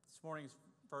This morning's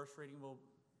verse reading will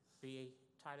be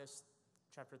Titus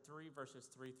chapter 3, verses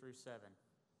 3 through 7.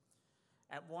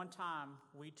 At one time,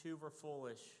 we too were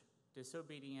foolish,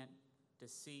 disobedient,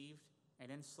 deceived,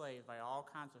 and enslaved by all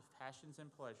kinds of passions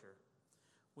and pleasure.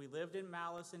 We lived in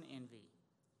malice and envy,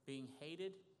 being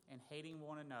hated and hating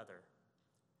one another.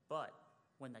 But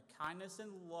when the kindness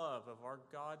and love of our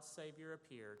God Savior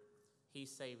appeared, he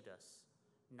saved us,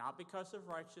 not because of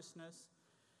righteousness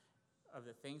of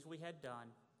the things we had done,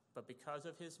 but because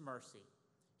of his mercy.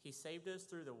 He saved us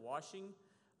through the washing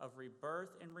of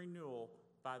rebirth and renewal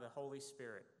by the Holy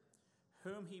Spirit,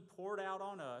 whom he poured out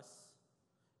on us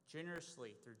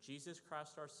generously through Jesus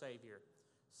Christ our Savior,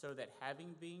 so that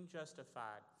having been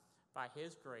justified by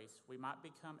his grace, we might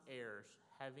become heirs,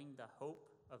 having the hope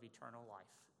of eternal life.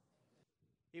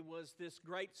 It was this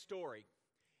great story.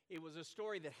 It was a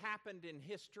story that happened in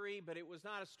history, but it was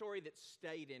not a story that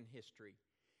stayed in history.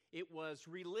 It was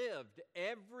relived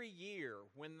every year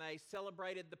when they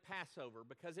celebrated the Passover,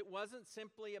 because it wasn't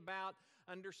simply about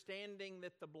understanding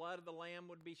that the blood of the lamb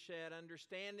would be shed,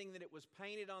 understanding that it was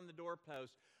painted on the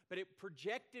doorpost, but it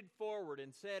projected forward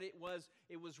and said it was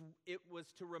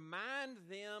to remind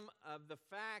them of the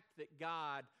fact that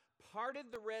God parted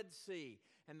the Red Sea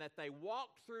and that they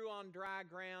walked through on dry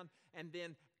ground, and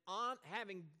then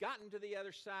having gotten to the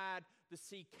other side, the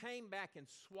sea came back and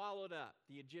swallowed up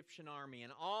the Egyptian army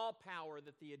and all power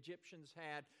that the Egyptians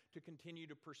had to continue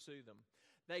to pursue them.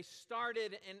 They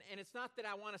started, and it's not that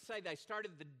I want to say they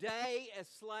started the day as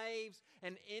slaves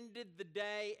and ended the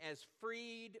day as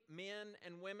freed men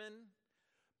and women,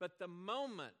 but the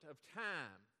moment of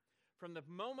time, from the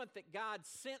moment that God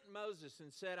sent Moses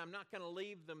and said, I'm not going to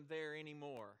leave them there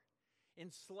anymore,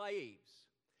 enslaved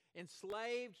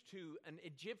to an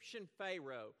Egyptian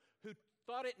Pharaoh who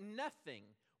thought it nothing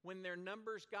when their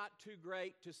numbers got too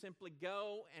great to simply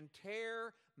go and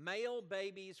tear male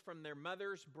babies from their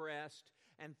mother's breast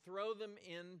and throw them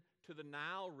into the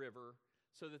Nile River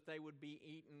so that they would be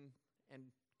eaten and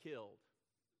killed.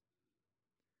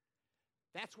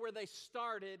 That's where they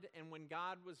started, and when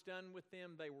God was done with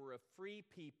them, they were a free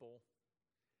people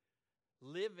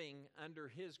living under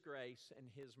his grace and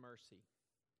his mercy.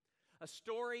 A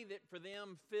story that for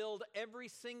them filled every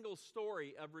single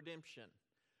story of redemption.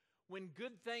 When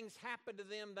good things happened to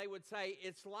them, they would say,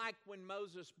 it's like when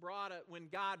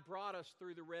God brought us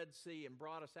through the Red Sea and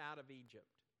brought us out of Egypt.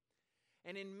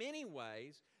 And in many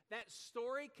ways, that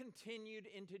story continued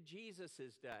into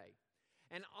Jesus' day.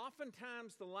 And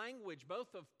oftentimes the language,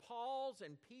 both of Paul's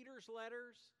and Peter's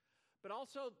letters, but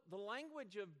also the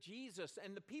language of Jesus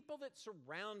and the people that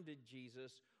surrounded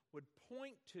Jesus would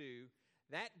point to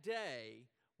that day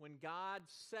when God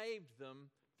saved them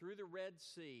through the Red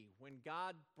Sea, when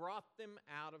God brought them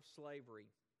out of slavery.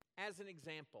 As an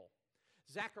example,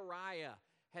 Zechariah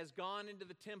has gone into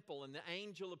the temple, and the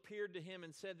angel appeared to him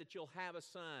and said that you'll have a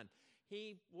son.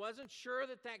 He wasn't sure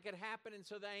that could happen, and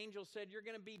so the angel said, you're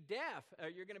going to be deaf,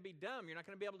 you're going to be dumb, you're not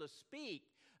going to be able to speak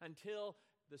until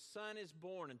the son is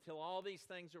born, until all these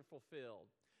things are fulfilled.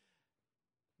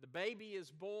 The baby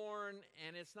is born,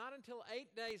 and it's not until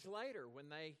 8 days later when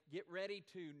they get ready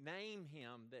to name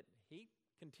him that he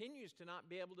continues to not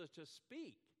be able to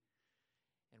speak.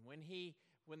 And when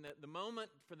the moment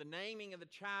for the naming of the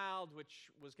child, which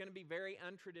was going to be very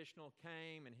untraditional,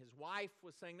 came, and his wife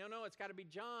was saying, no, it's got to be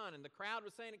John. And the crowd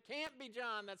was saying, it can't be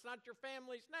John. That's not your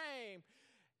family's name.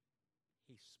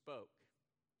 He spoke.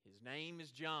 His name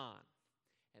is John.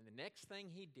 And the next thing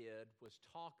he did was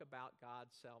talk about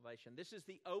God's salvation. This is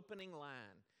the opening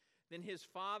line. Then his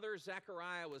father,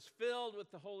 Zechariah, was filled with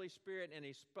the Holy Spirit, and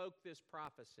he spoke this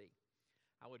prophecy.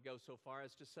 I would go so far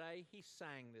as to say he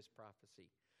sang this prophecy.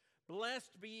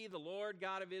 Blessed be the Lord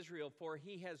God of Israel, for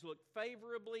he has looked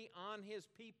favorably on his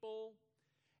people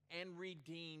and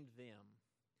redeemed them.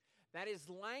 That is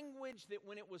language that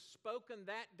when it was spoken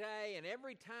that day and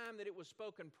every time that it was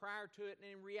spoken prior to it,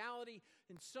 and in reality,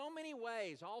 in so many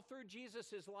ways, all through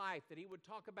Jesus' life, that he would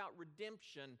talk about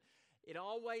redemption,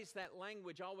 that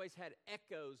language always had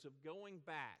echoes of going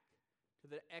back to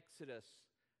the Exodus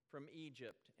from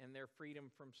Egypt and their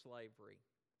freedom from slavery.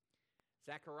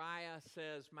 Zechariah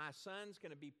says, my son's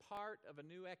going to be part of a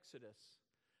new Exodus.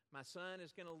 My son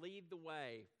is going to lead the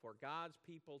way for God's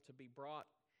people to be brought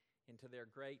into their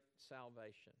great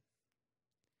salvation.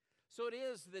 So it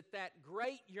is that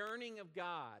great yearning of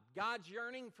God's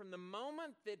yearning from the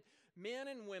moment that men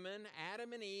and women,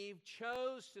 Adam and Eve,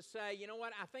 chose to say, you know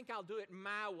what, I think I'll do it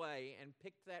my way, and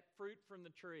pick that fruit from the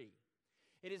tree.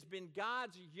 It has been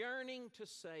God's yearning to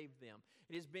save them.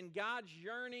 It has been God's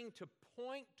yearning to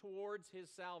point towards his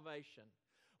salvation.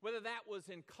 Whether that was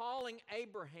in calling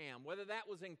Abraham, whether that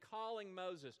was in calling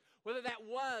Moses, Whether that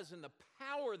was in the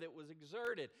power that was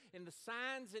exerted in the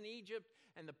signs in Egypt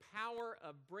and the power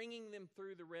of bringing them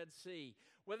through the Red Sea.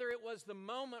 Whether it was the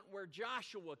moment where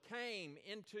Joshua came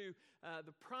into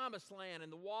the promised land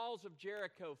and the walls of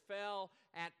Jericho fell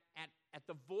at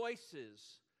the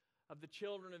voices of the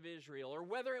children of Israel. Or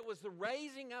whether it was the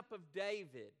raising up of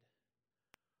David.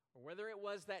 Or whether it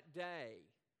was that day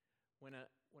when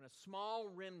a small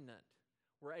remnant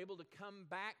were able to come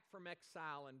back from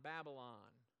exile in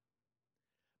Babylon.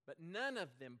 But none of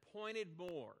them pointed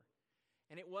more.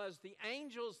 And it was the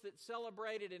angels that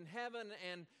celebrated in heaven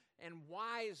and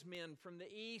wise men from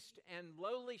the east and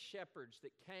lowly shepherds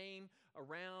that came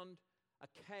around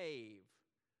a cave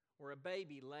where a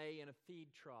baby lay in a feed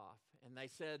trough. And they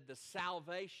said, the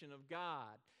salvation of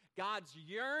God. God's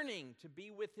yearning to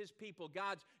be with His people.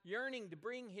 God's yearning to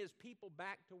bring His people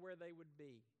back to where they would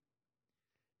be.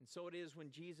 And so it is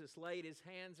when Jesus laid His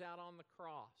hands out on the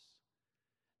cross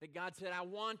that God said, I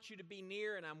want you to be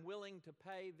near and I'm willing to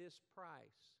pay this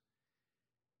price.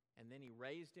 And then He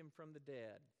raised Him from the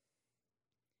dead.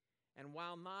 And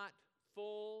while not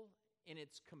full in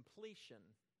its completion,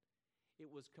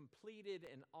 it was completed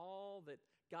in all that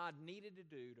God needed to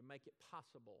do to make it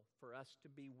possible for us to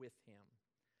be with Him,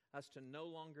 us to no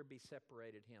longer be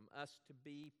separated Him, us to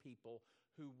be people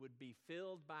who would be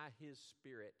filled by His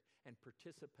Spirit and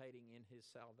participating in His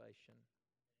salvation.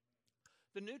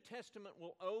 The New Testament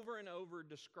will over and over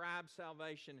describe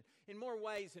salvation in more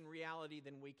ways in reality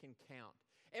than we can count.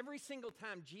 Every single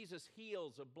time Jesus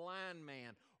heals a blind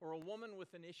man or a woman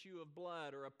with an issue of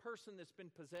blood or a person that's been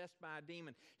possessed by a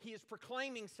demon, He is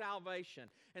proclaiming salvation.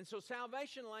 And so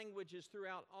salvation language is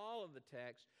throughout all of the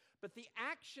text, but the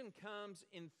action comes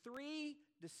in three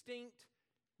distinct,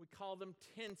 we call them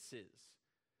tenses.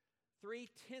 Three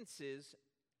tenses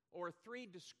or three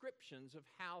descriptions of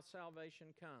how salvation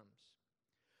comes.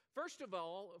 First of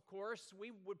all, of course,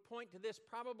 we would point to this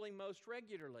probably most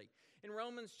regularly. In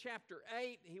Romans chapter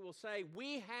 8, he will say,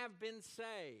 we have been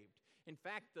saved. In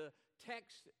fact, the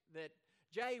text that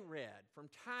Jay read from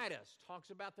Titus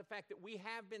talks about the fact that we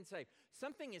have been saved.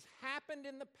 Something has happened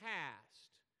in the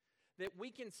past that we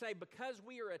can say because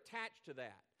we are attached to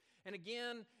that. And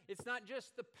again, it's not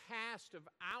just the past of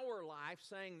our life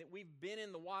saying that we've been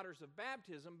in the waters of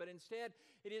baptism, but instead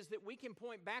it is that we can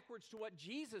point backwards to what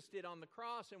Jesus did on the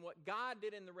cross and what God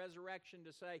did in the resurrection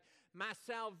to say, my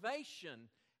salvation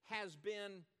has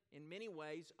been in many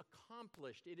ways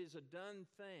accomplished. It is a done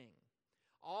thing.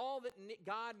 All that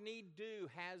God need do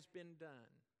has been done.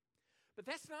 But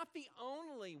that's not the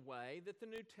only way that the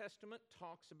New Testament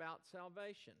talks about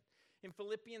salvation. In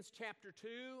Philippians chapter 2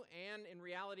 and in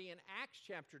reality in Acts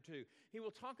chapter 2, he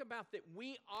will talk about that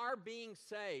we are being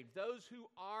saved, those who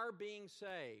are being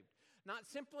saved. Not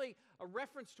simply a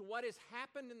reference to what has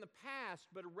happened in the past,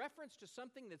 but a reference to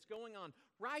something that's going on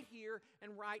right here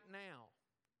and right now.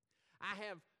 I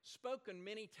have spoken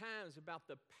many times about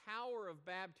the power of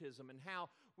baptism and how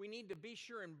we need to be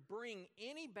sure and bring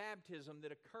any baptism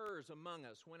that occurs among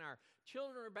us. When our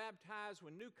children are baptized,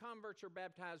 when new converts are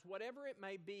baptized, whatever it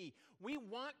may be, we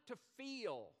want to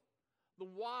feel the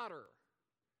water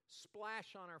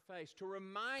splash on our face to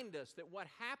remind us that what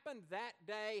happened that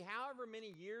day, however many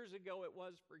years ago it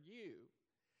was for you,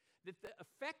 that the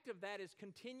effect of that is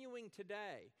continuing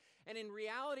today. And in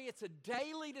reality, it's a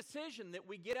daily decision that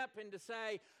we get up and to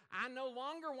say, I no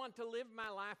longer want to live my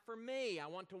life for me. I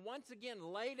want to once again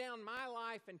lay down my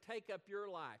life and take up your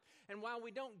life. And while we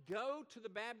don't go to the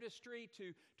baptistry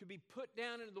to be put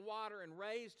down into the water and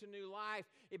raised to new life,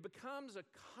 it becomes a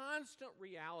constant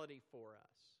reality for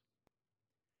us.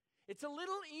 It's a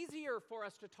little easier for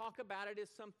us to talk about it as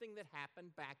something that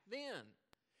happened back then.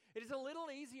 It is a little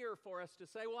easier for us to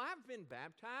say, well, I've been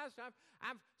baptized,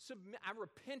 I've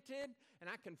repented, and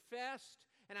I confessed,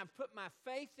 and I've put my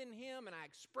faith in Him, and I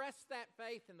expressed that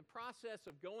faith in the process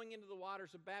of going into the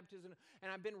waters of baptism, and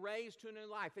I've been raised to a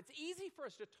new life. It's easy for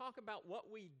us to talk about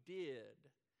what we did.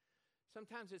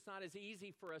 Sometimes it's not as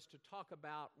easy for us to talk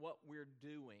about what we're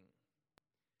doing.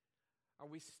 Are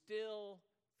we still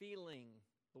feeling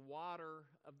the water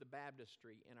of the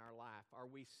baptistry in our life?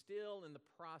 Are we still in the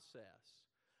process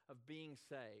of being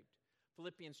saved?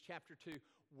 Philippians chapter 2,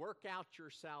 work out your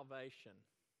salvation.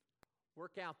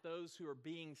 Work out those who are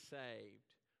being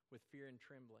saved with fear and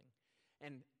trembling.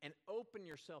 And open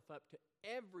yourself up to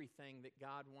everything that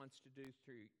God wants to do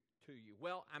to you.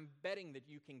 Well, I'm betting that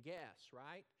you can guess,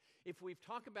 right? If we've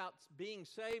talked about being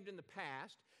saved in the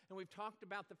past, and we've talked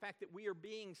about the fact that we are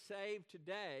being saved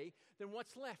today, then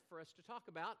what's left for us to talk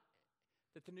about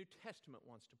that the New Testament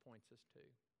wants to point us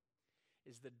to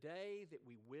is the day that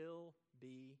we will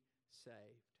be saved.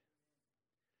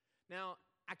 Now,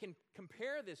 I can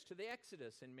compare this to the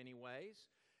Exodus in many ways.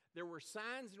 There were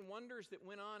signs and wonders that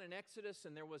went on in Exodus,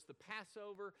 and there was the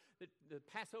Passover. The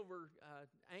Passover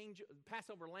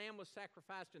lamb was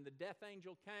sacrificed, and the death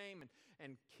angel came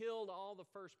and killed all the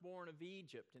firstborn of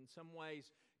Egypt, in some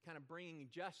ways kind of bringing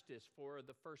justice for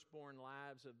the firstborn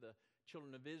lives of the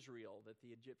children of Israel that the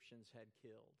Egyptians had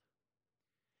killed.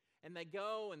 And they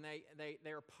go and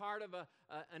they're part of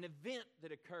an event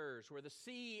that occurs where the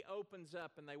sea opens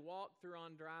up and they walk through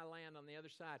on dry land on the other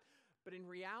side. But in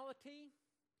reality,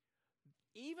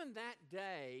 even that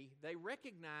day, they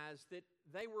recognized that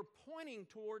they were pointing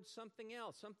towards something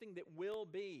else, something that will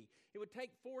be. It would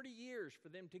take 40 years for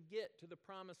them to get to the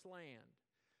promised land.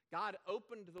 God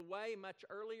opened the way much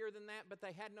earlier than that, but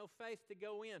they had no faith to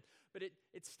go in. But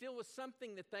it still was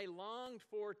something that they longed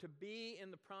for, to be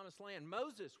in the promised land.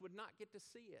 Moses would not get to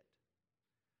see it,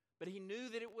 but he knew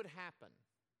that it would happen.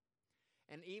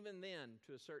 And even then,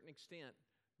 to a certain extent,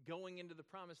 going into the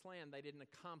promised land, they didn't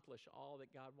accomplish all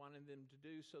that God wanted them to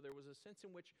do. So there was a sense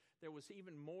in which there was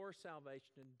even more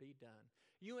salvation to be done.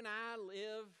 You and I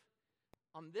live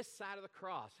on this side of the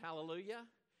cross. Hallelujah.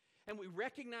 And we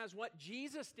recognize what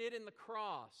Jesus did in the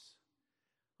cross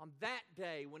on that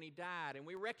day when he died. And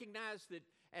we recognize that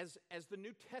as the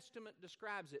New Testament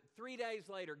describes it, 3 days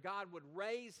later, God would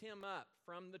raise him up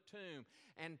from the tomb.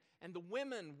 And the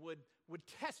women would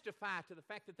testify to the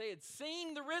fact that they had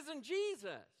seen the risen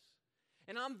Jesus.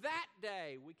 And on that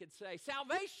day, we could say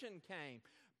salvation came.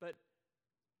 But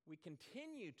we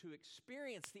continue to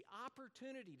experience the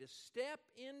opportunity to step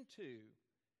into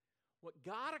what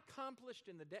God accomplished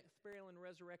in the death, burial, and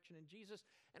resurrection in Jesus.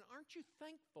 And aren't you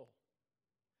thankful?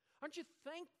 Aren't you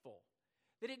thankful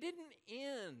that it didn't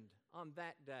end on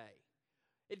that day?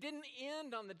 It didn't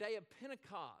end on the day of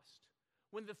Pentecost,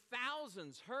 when the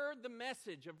thousands heard the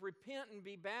message of repent and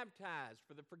be baptized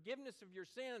for the forgiveness of your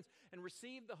sins and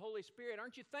receive the Holy Spirit.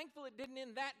 Aren't you thankful it didn't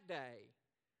end that day?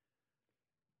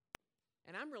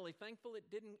 And I'm really thankful it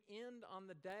didn't end on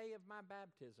the day of my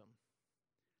baptism,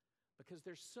 because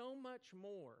there's so much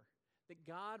more that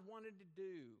God wanted to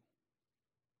do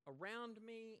around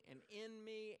me and in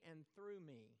me and through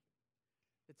me.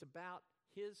 It's about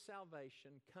his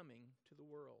salvation coming to the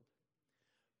world.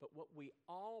 But what we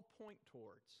all point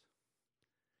towards,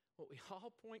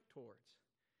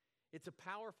 it's a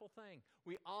powerful thing.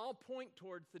 We all point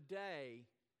towards the day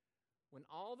when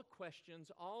all the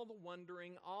questions, all the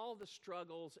wondering, all the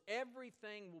struggles,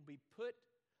 everything will be put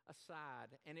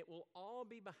aside, and it will all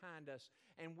be behind us,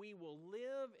 and we will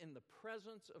live in the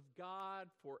presence of God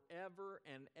forever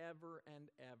and ever and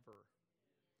ever.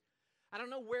 I don't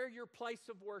know where your place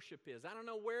of worship is. I don't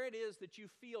know where it is that you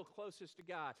feel closest to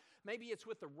God. Maybe it's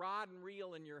with a rod and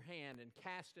reel in your hand and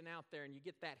casting out there, and you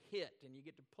get that hit and you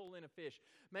get to pull in a fish.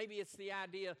 Maybe it's the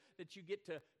idea that you get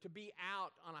to be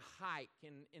out on a hike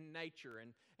in nature.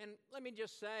 And let me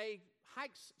just say,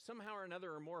 hikes somehow or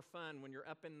another are more fun when you're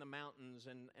up in the mountains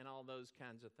and all those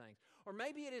kinds of things. Or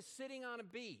maybe it is sitting on a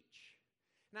beach.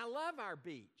 And I love our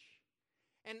beach.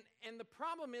 And the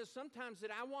problem is sometimes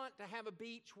that I want to have a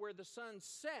beach where the sun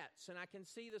sets and I can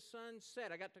see the sun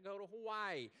set. I got to go to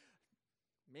Hawaii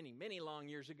many long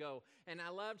years ago, and I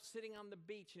loved sitting on the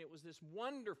beach, and it was this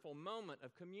wonderful moment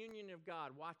of communion of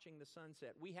God watching the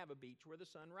sunset. We have a beach where the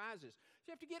sun rises. So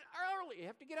you have to get early. You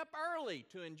have to get up early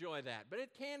to enjoy that, but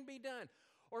it can be done.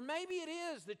 Or maybe it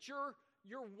is that you're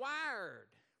wired,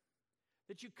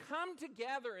 that you come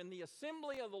together in the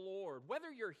assembly of the Lord, whether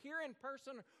you're here in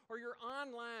person or you're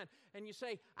online, and you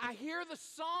say, I hear the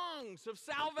songs of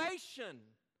salvation.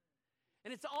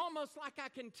 And it's almost like I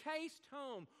can taste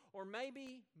home. Or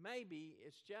maybe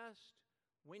it's just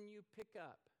when you pick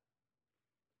up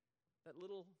that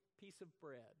little piece of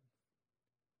bread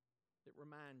that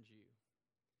reminds you,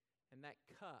 and that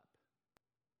cup,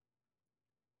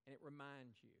 and it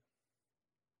reminds you,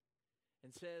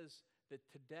 and says that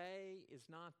today is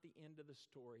not the end of the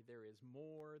story. There is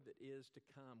more that is to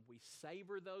come. We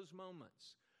savor those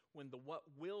moments when the what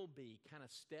will be kind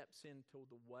of steps into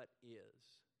the what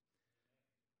is.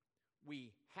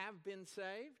 We have been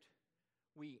saved.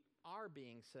 We are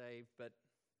being saved, but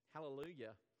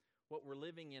hallelujah, what we're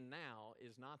living in now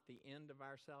is not the end of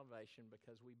our salvation,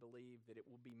 because we believe that it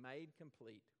will be made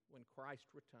complete when Christ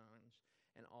returns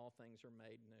and all things are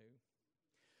made new.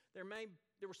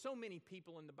 There were so many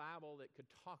people in the Bible that could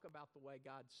talk about the way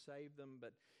God saved them,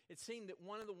 but it seemed that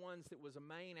one of the ones that was a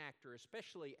main actor,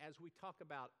 especially as we talk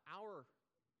about our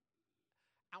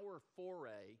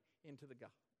foray into the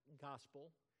gospel,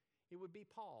 it would be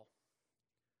Paul.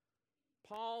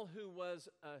 Paul, who was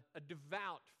a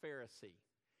devout Pharisee.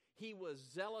 He was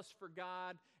zealous for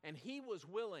God, and he was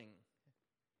willing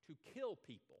to kill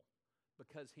people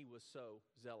because he was so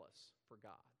zealous for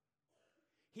God.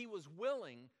 He was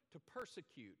willing to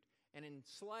persecute and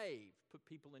enslave, put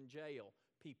people in jail,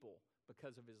 people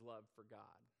because of his love for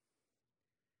God.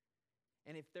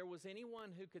 And if there was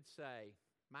anyone who could say,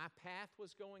 my path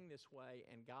was going this way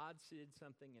and God did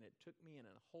something and it took me in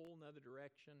a whole nother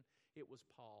direction, it was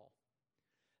Paul.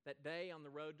 That day on the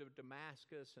road to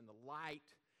Damascus, and the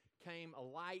light came, a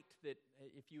light that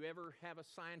if you ever have a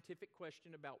scientific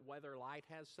question about whether light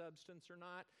has substance or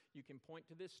not, you can point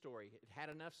to this story. It had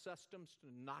enough substance to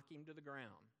knock him to the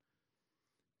ground.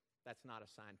 That's not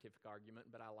a scientific argument,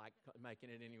 but I like making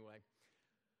it anyway.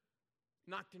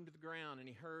 Knocked him to the ground, and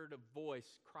he heard a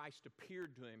voice. Christ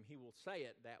appeared to him. He will say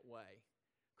it that way.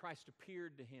 Christ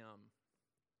appeared to him.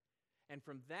 And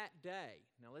from that day,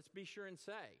 now let's be sure and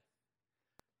say,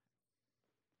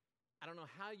 I don't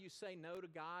know how you say no to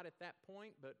God at that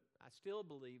point, but I still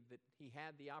believe that he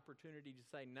had the opportunity to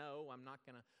say, no, I'm not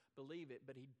going to believe it,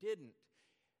 but he didn't.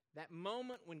 That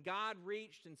moment when God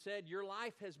reached and said, your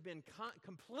life has been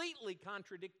completely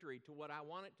contradictory to what I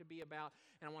want it to be about,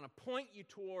 and I want to point you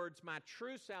towards my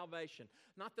true salvation.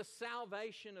 Not the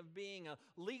salvation of being a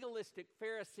legalistic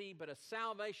Pharisee, but a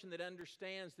salvation that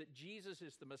understands that Jesus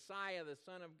is the Messiah, the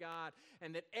Son of God,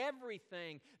 and that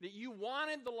everything that you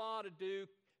wanted the law to do,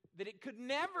 that it could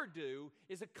never do,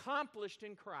 is accomplished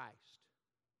in Christ.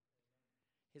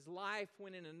 His life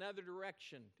went in another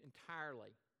direction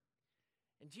entirely.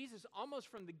 And Jesus, almost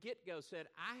from the get-go, said,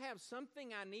 I have something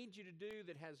I need you to do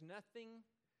that has nothing,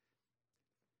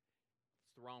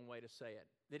 it's the wrong way to say it,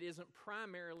 that isn't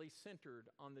primarily centered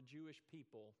on the Jewish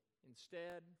people.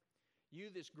 Instead, you,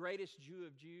 this greatest Jew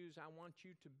of Jews, I want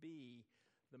you to be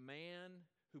the man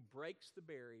who breaks the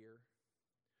barrier,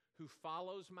 who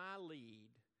follows my lead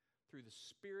through the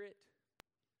Spirit.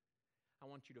 I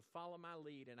want you to follow my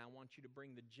lead, and I want you to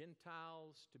bring the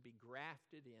Gentiles to be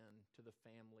grafted in to the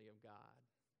family of God,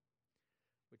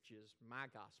 which is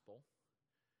my gospel,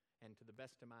 and to the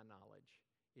best of my knowledge,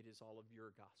 it is all of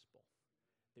your gospel,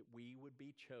 that we would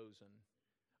be chosen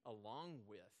along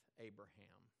with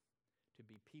Abraham to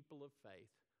be people of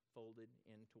faith folded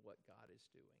into what God is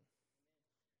doing.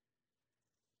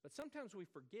 But sometimes we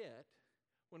forget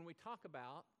when we talk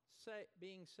about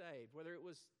being saved, whether it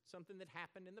was something that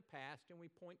happened in the past and we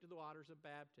point to the waters of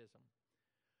baptism,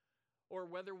 or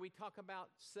whether we talk about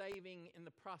saving in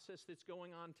the process that's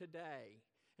going on today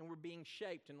and we're being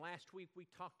shaped. And last week we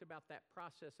talked about that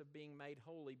process of being made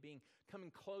holy,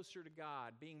 coming closer to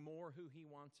God, being more who He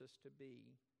wants us to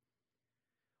be.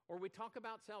 Or we talk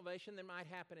about salvation that might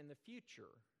happen in the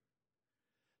future.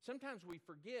 Sometimes we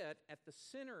forget at the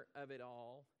center of it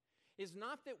all is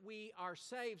not that we are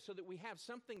saved so that we have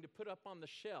something to put up on the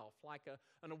shelf, like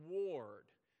an award.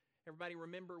 Everybody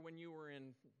remember when you were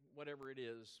in, whatever it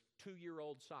is,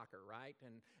 2-year-old soccer, right?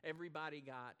 And everybody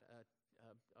got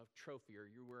a trophy, or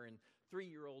you were in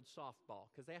 3-year-old softball,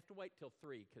 because they have to wait till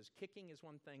 3, because kicking is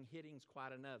one thing, hitting's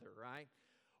quite another, right?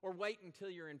 Or wait until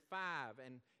you're in 5,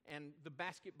 and the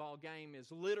basketball game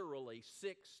is literally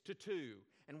 6-2,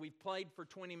 and we've played for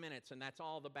 20 minutes, and that's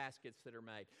all the baskets that are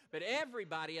made. But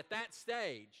everybody at that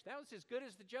stage, that was as good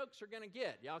as the jokes are going to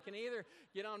get. Y'all can either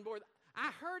get on board.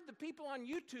 I heard the people on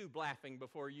YouTube laughing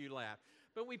before you laughed.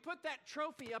 But we put that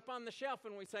trophy up on the shelf,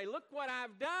 and we say, look what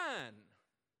I've done.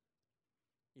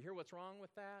 You hear what's wrong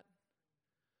with that?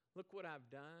 Look what I've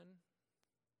done.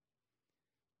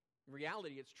 In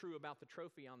reality, it's true about the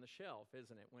trophy on the shelf,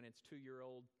 isn't it? When it's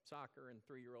 2-year-old soccer and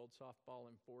 3-year-old softball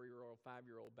and 4-year-old,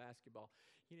 5-year-old basketball.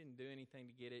 You didn't do anything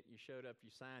to get it. You showed up, you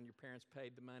signed, your parents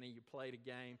paid the money, you played a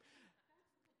game,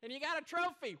 and you got a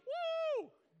trophy.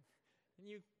 Woo! And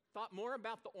you thought more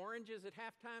about the oranges at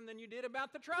halftime than you did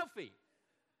about the trophy.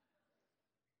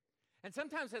 And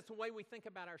sometimes that's the way we think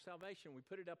about our salvation. We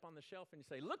put it up on the shelf and you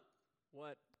say, look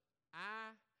what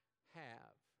I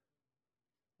have,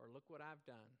 or look what I've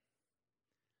done.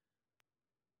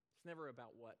 It's never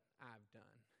about what I've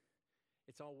done.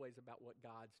 It's always about what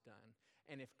God's done.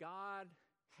 And if God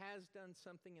has done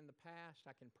something in the past,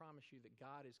 I can promise you that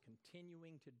God is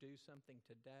continuing to do something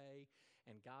today,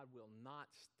 and God will not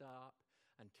stop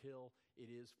until it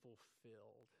is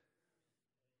fulfilled.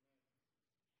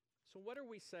 So what are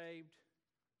we saved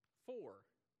for?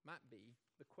 Might be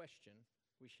the question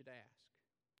we should ask.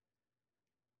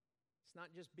 It's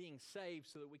not just being saved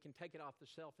so that we can take it off the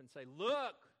shelf and say,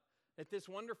 look at this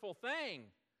wonderful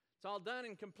thing. It's all done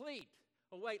and complete.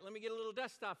 Oh, wait, let me get a little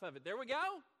dust off of it. There we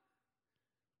go.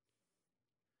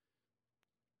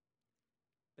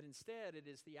 But instead, it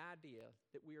is the idea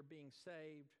that we are being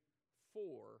saved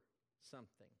for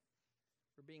something.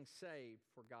 We're being saved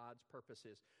for God's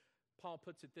purposes. Paul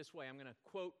puts it this way. I'm going to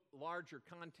quote larger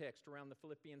context around the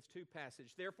Philippians 2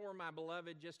 passage. Therefore, my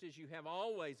beloved, just as you have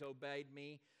always obeyed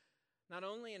me, not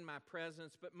only in my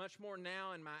presence, but much more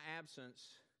now in my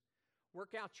absence,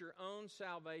 work out your own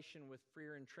salvation with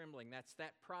fear and trembling. That's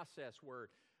that process word.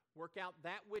 Work out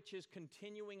that which is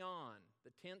continuing on.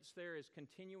 The tense there is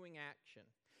continuing action.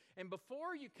 And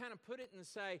before you kind of put it and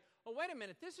say, oh, wait a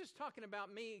minute, this is talking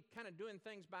about me kind of doing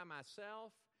things by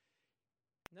myself.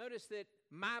 Notice that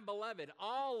my beloved,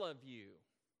 all of you,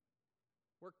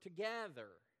 work together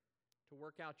to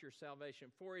work out your salvation.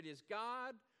 For it is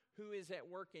God who is at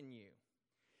work in you.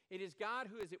 It is God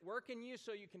who is at work in you,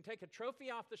 so you can take a trophy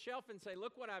off the shelf and say,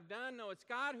 look what I've done. No, it's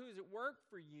God who is at work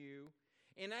for you,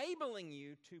 enabling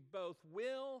you to both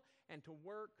will and to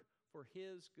work for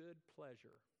His good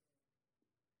pleasure.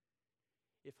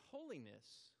 If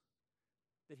holiness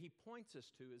that He points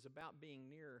us to is about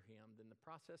being nearer Him, then the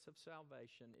process of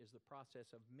salvation is the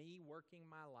process of me working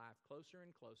my life closer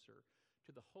and closer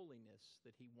to the holiness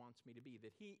that He wants me to be,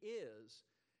 that He is,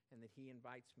 and that He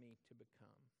invites me to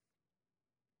become.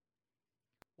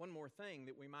 One more thing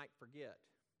that we might forget.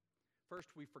 First,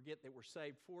 we forget that we're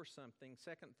saved for something.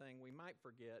 Second thing we might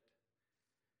forget,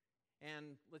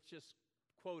 and let's just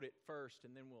quote it first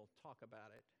and then we'll talk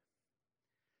about it.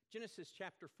 Genesis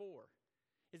chapter 4.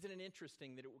 Isn't it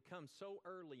interesting that it would come so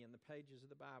early in the pages of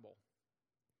the Bible?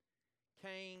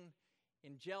 Cain,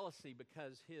 in jealousy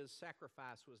because his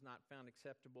sacrifice was not found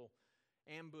acceptable,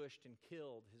 ambushed and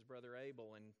killed his brother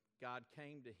Abel, and God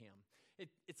came to him.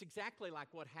 It's exactly like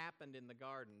what happened in the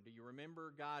garden. Do you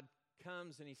remember? God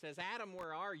comes and He says, Adam,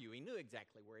 where are you? He knew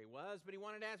exactly where he was, but He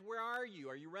wanted to ask, where are you?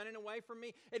 Are you running away from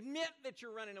me? Admit that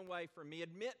you're running away from me.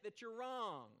 Admit that you're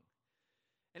wrong.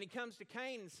 And He comes to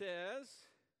Cain and says,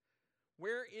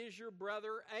 where is your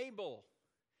brother Abel?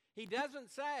 He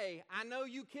doesn't say, I know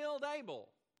you killed Abel.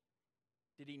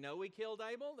 Did he know he killed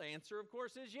Abel? The answer, of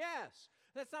course, is yes.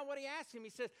 That's not what he asked him. He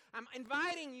says, I'm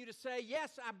inviting you to say,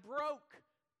 yes, I broke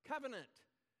covenant.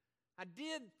 I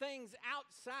did things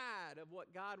outside of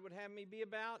what God would have me be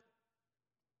about.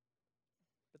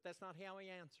 But that's not how He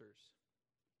answers.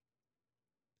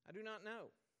 I do not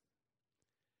know.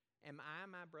 Am I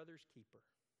my brother's keeper?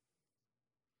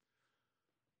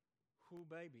 Ooh,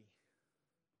 baby.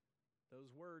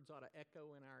 Those words ought to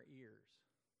echo in our ears.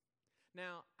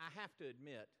 Now, I have to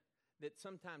admit that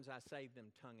sometimes I say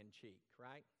them tongue-in-cheek,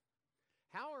 right?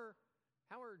 How are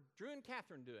Drew and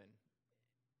Catherine doing?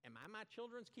 Am I my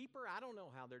children's keeper? I don't know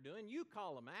how they're doing. You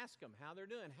call them, ask them how they're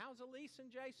doing. How's Elise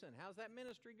and Jason? How's that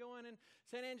ministry going in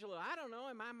San Angelo? I don't know.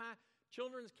 Am I my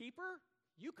children's keeper?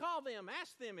 You call them,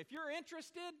 ask them. If you're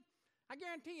interested, I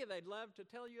guarantee you they'd love to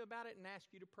tell you about it and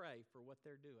ask you to pray for what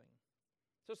they're doing.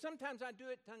 So sometimes I do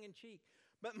it tongue-in-cheek,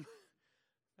 but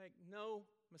make no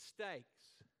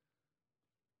mistakes.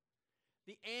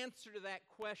 The answer to that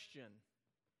question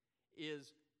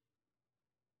is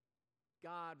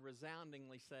God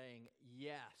resoundingly saying,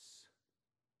 yes,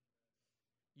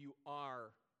 you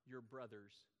are your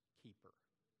brother's keeper.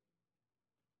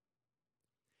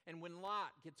 And when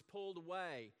Lot gets pulled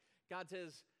away, God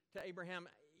says to Abraham,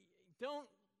 don't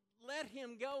let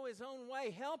him go his own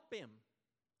way, help him.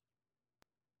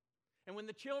 And when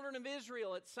the children of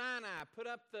Israel at Sinai put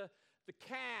up the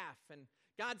calf, and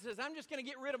God says, I'm just going to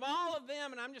get rid of all of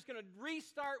them, and I'm just going to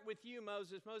restart with you,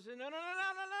 Moses. Moses said, no.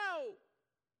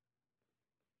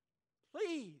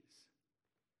 Please.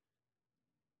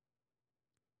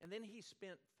 And then He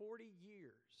spent 40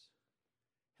 years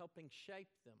helping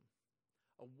shape them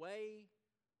away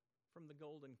from the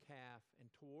golden calf and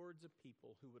towards a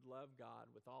people who would love God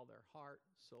with all their heart,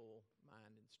 soul,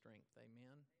 mind, and strength.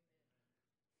 Amen.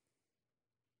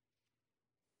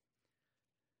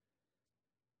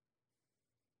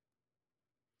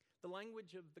 The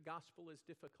language of the gospel is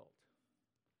difficult.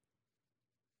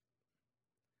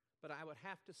 But I would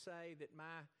have to say that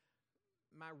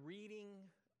my reading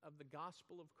of the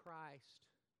gospel of Christ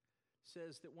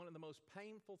says that one of the most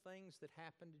painful things that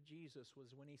happened to Jesus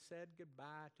was when He said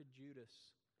goodbye to Judas,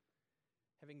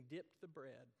 having dipped the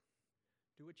bread.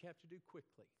 Do what you have to do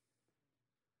quickly,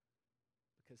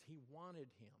 because He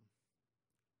wanted him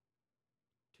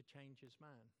to change his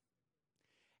mind.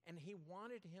 And He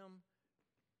wanted him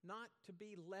not to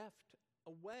be left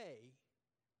away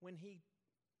when he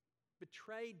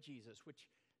betrayed Jesus, which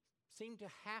seemed to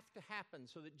have to happen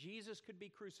so that Jesus could be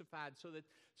crucified, so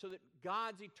that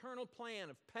God's eternal plan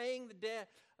of paying the debt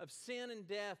of sin and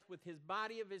death with His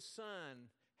body of His Son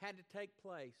had to take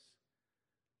place.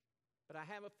 But I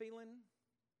have a feeling,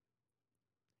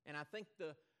 and I think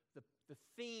the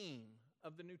theme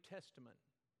of the New Testament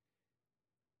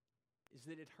is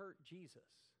that it hurt Jesus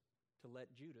to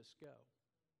let Judas go.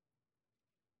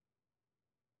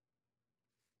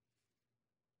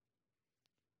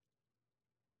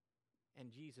 And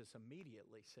Jesus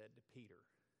immediately said to Peter,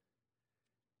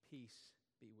 "Peace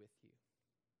be with you."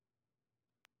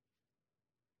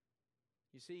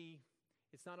 You see,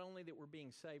 it's not only that we're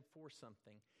being saved for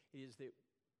something, it is that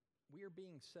we are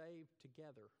being saved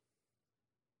together.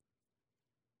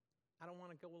 I don't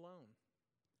want to go alone.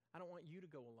 I don't want you to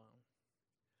go alone.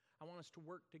 I want us to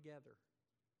work together.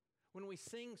 When we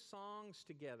sing songs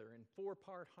together in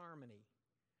 4-part harmony,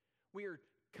 we are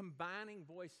combining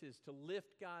voices to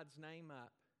lift God's name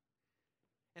up.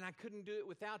 And I couldn't do it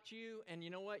without you, and you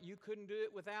know what? You couldn't do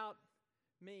it without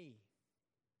me.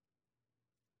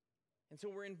 And so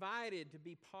we're invited to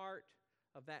be part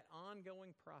of that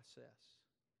ongoing process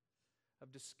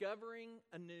of discovering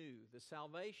anew the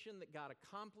salvation that God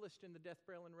accomplished in the death,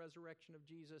 burial, and resurrection of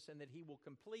Jesus, and that He will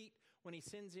complete when He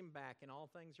sends Him back and all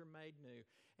things are made new.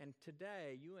 And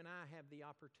today, you and I have the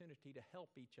opportunity to help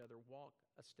each other walk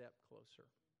a step closer.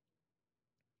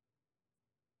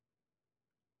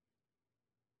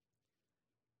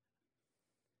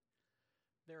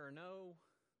 There are no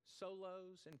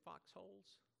solos in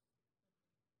foxholes.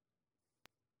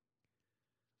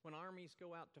 When armies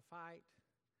go out to fight,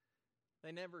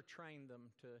 they never train them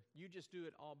to, you just do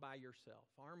it all by yourself.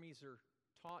 Armies are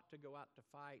taught to go out to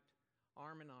fight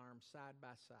arm in arm, side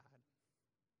by side.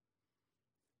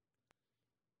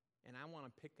 And I want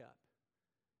to pick up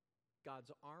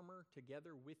God's armor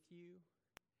together with you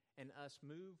and us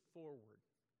move forward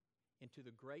into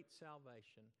the great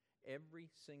salvation every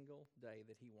single day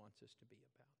that He wants us to be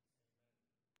about.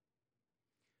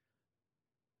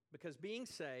 Because being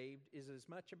saved is as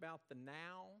much about the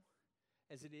now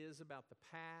as it is about the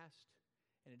past,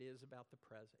 and it is about the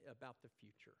present, about the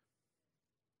future.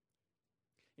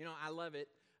 You know, I love it.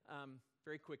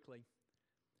 Very quickly,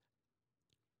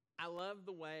 I love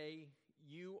the way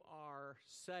you are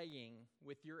saying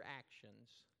with your actions,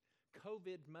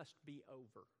 COVID must be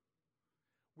over.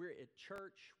 We're at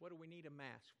church, what do we need a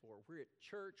mask for? We're at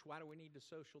church, why do we need to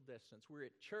social distance? We're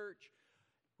at church,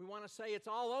 we want to say it's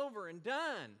all over and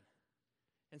done.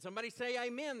 And somebody say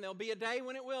amen, there'll be a day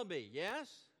when it will be, yes?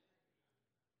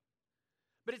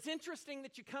 But it's interesting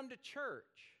that you come to church.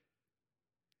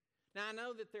 Now, I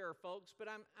know that there are folks, but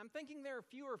I'm thinking there are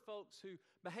fewer folks who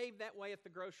behave that way at the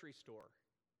grocery store.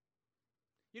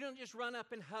 You don't just run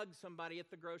up and hug somebody at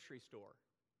the grocery store,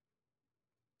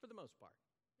 for the most part.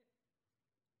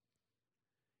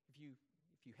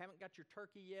 If you haven't got your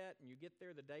turkey yet and you get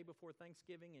there the day before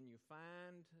Thanksgiving and you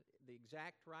find the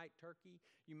exact right turkey,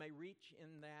 you may reach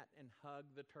in that and hug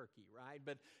the turkey, right?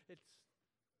 But it's,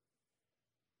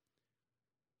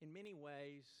 in many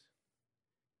ways,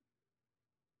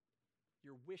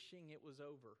 you're wishing it was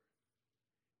over.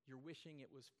 You're wishing it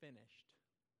was finished.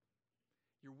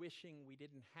 You're wishing we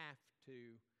didn't have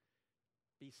to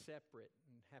be separate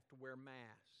and have to wear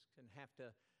masks and have to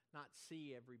not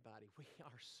see everybody. We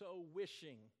are so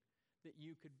wishing that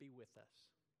you could be with us.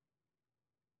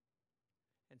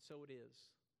 And so it is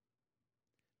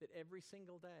that every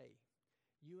single day,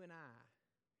 you and I,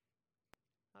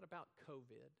 not about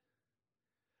COVID,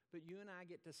 but you and I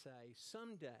get to say,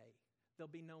 someday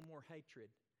there'll be no more hatred,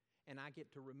 and I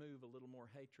get to remove a little more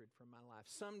hatred from my life.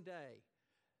 Someday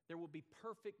there will be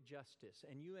perfect justice,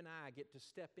 and you and I get to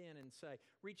step in and say,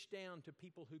 reach down to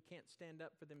people who can't stand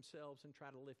up for themselves and try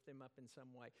to lift them up in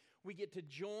some way. We get to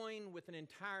join with an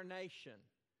entire nation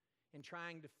in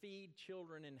trying to feed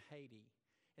children in Haiti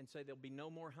and say there'll be no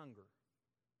more hunger.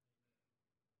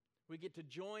 We get to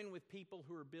join with people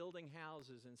who are building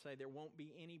houses and say there won't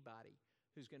be anybody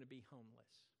who's going to be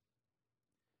homeless.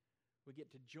 We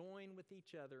get to join with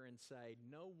each other and say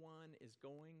no one is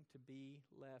going to be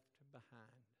left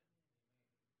behind.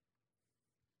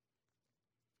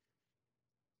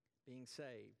 Being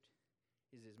saved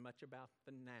is as much about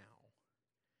the now.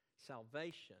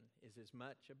 Salvation is as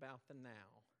much about the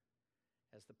now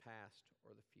as the past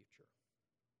or the future.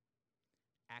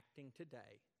 Acting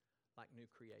today like new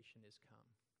creation is come.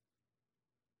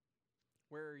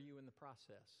 Where are you in the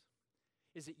process?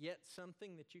 Is it yet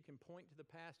something that you can point to the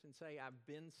past and say, I've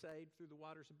been saved through the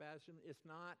waters of baptism? If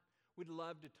not, we'd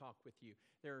love to talk with you.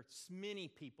 There are many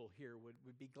people here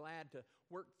would be glad to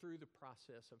work through the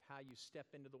process of how you step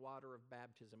into the water of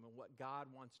baptism and what God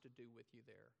wants to do with you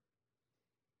there.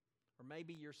 Or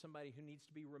maybe you're somebody who needs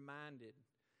to be reminded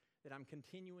that I'm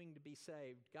continuing to be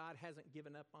saved. God hasn't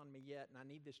given up on me yet, and I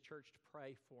need this church to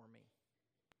pray for me.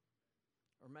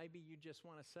 Or maybe you just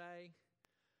want to say,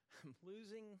 I'm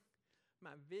losing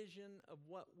my vision of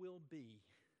what will be.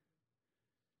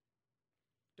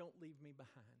 Don't leave me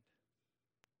behind.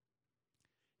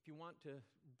 If you want to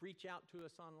reach out to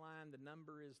us online, the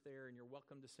number is there, and you're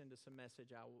welcome to send us a message.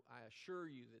 I assure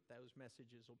you that those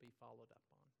messages will be followed up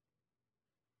on.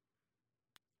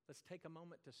 Let's take a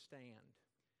moment to stand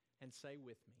and say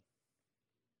with me,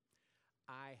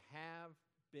 I have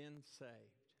been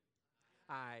saved.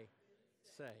 I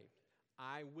saved.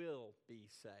 I will be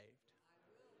saved.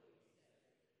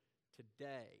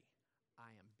 Today,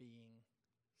 I am being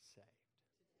saved.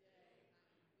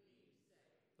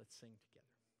 Let's sing together.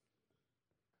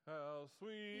 How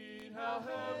sweet, how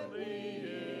heavenly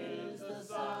is the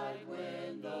sight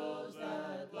when those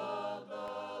that love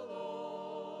the